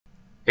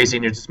Hey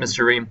seniors, it's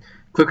Mr. Ream.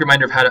 Quick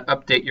reminder of how to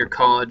update your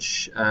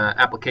college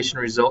application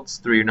results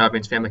through your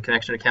Naviance Family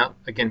Connection account.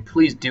 Again,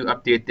 please do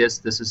update this.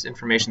 This is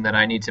information that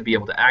I need to be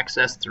able to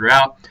access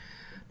throughout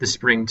the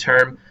spring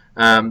term,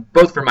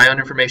 both for my own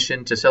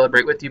information to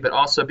celebrate with you, but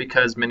also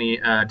because many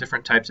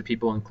different types of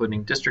people,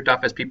 including district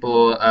office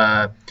people,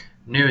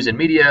 news and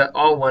media,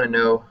 all want to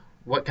know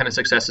what kind of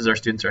successes our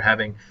students are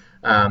having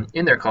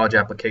in their college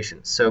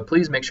applications. So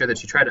please make sure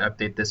that you try to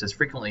update this as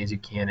frequently as you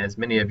can, as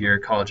many of your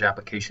college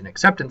application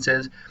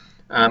acceptances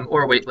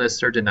or wait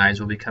lists or denies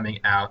will be coming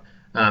out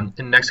in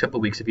the next couple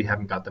of weeks if you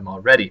haven't got them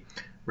already.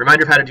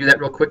 Reminder of how to do that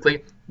real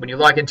quickly. When you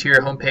log into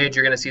your home page,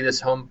 you're going to see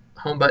this home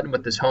button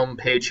with this home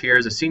page here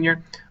as a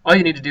senior. All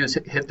you need to do is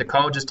hit the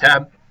colleges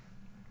tab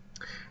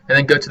and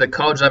then go to the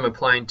college I'm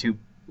applying to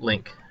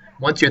link.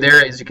 Once you're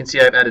there, as you can see,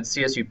 I've added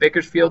CSU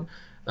Bakersfield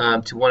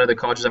to one of the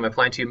colleges I'm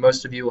applying to.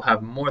 Most of you will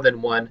have more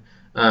than one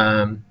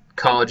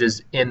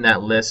colleges in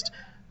that list.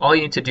 All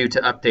you need to do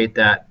to update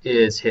that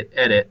is hit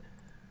edit,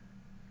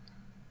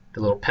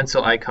 the little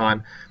pencil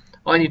icon.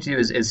 All you need to do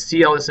is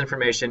see all this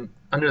information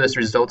under this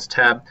results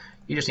tab.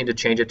 You just need to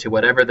change it to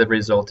whatever the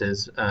result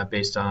is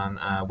based on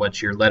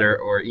what your letter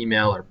or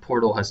email or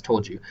portal has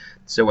told you.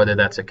 So whether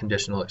that's a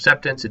conditional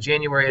acceptance, a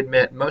January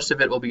admit, most of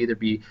it will either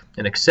be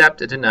an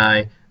accept, a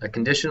deny, a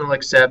conditional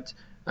accept.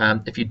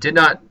 If you did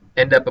not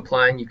end up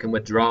applying, you can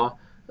withdraw.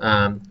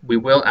 We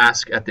will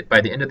ask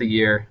by the end of the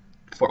year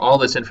for all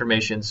this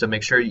information, so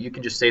make sure you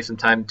can just save some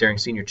time during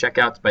senior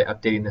checkouts by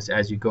updating this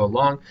as you go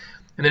along.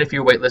 And then if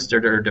you're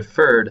waitlisted or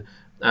deferred,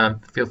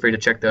 feel free to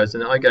check those,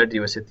 and all you got to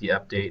do is hit the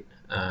update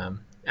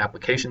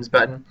applications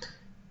button,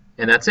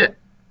 and that's it.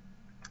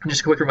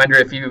 Just a quick reminder,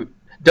 if you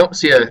don't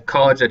see a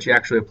college that you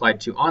actually applied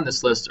to on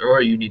this list,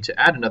 or you need to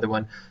add another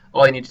one,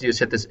 all you need to do is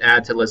hit this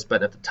add to list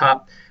button at the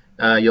top.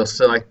 You'll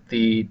select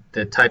the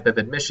type of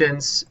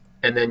admissions,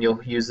 and then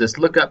you'll use this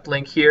lookup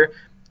link here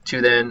to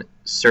then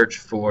search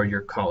for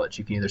your college.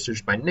 You can either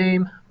search by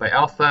name, by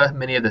alpha.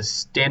 Many of the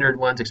standard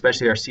ones,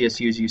 especially our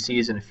CSUs,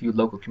 UCs, and a few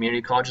local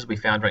community colleges we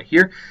found right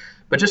here.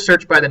 But just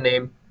search by the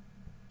name.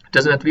 It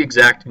doesn't have to be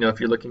exact. You know, if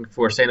you're looking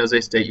for San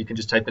Jose State, you can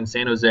just type in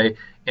San Jose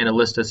and a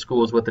list of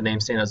schools with the name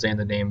San Jose, and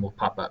the name will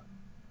pop up.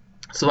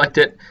 Select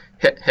it,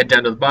 head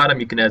down to the bottom.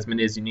 You can add as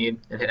many as you need,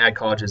 and hit add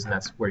colleges, and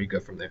that's where you go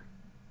from there.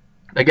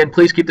 Again,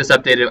 please keep this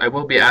updated. I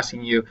will be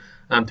asking you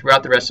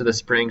throughout the rest of the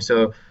spring,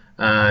 so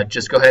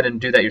just go ahead and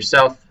do that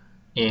yourself.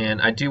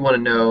 And I do want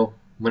to know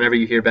whenever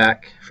you hear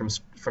back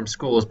from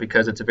schools,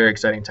 because it's a very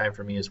exciting time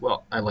for me as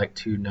well. I like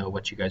to know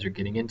what you guys are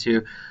getting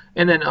into,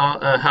 and then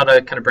how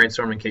to kind of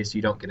brainstorm in case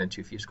you don't get into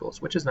a few schools,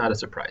 which is not a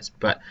surprise.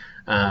 But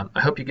I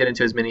hope you get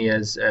into as many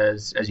as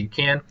you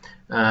can.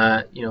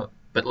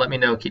 But let me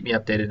know, keep me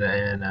updated,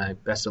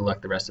 and best of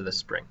luck the rest of the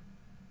spring.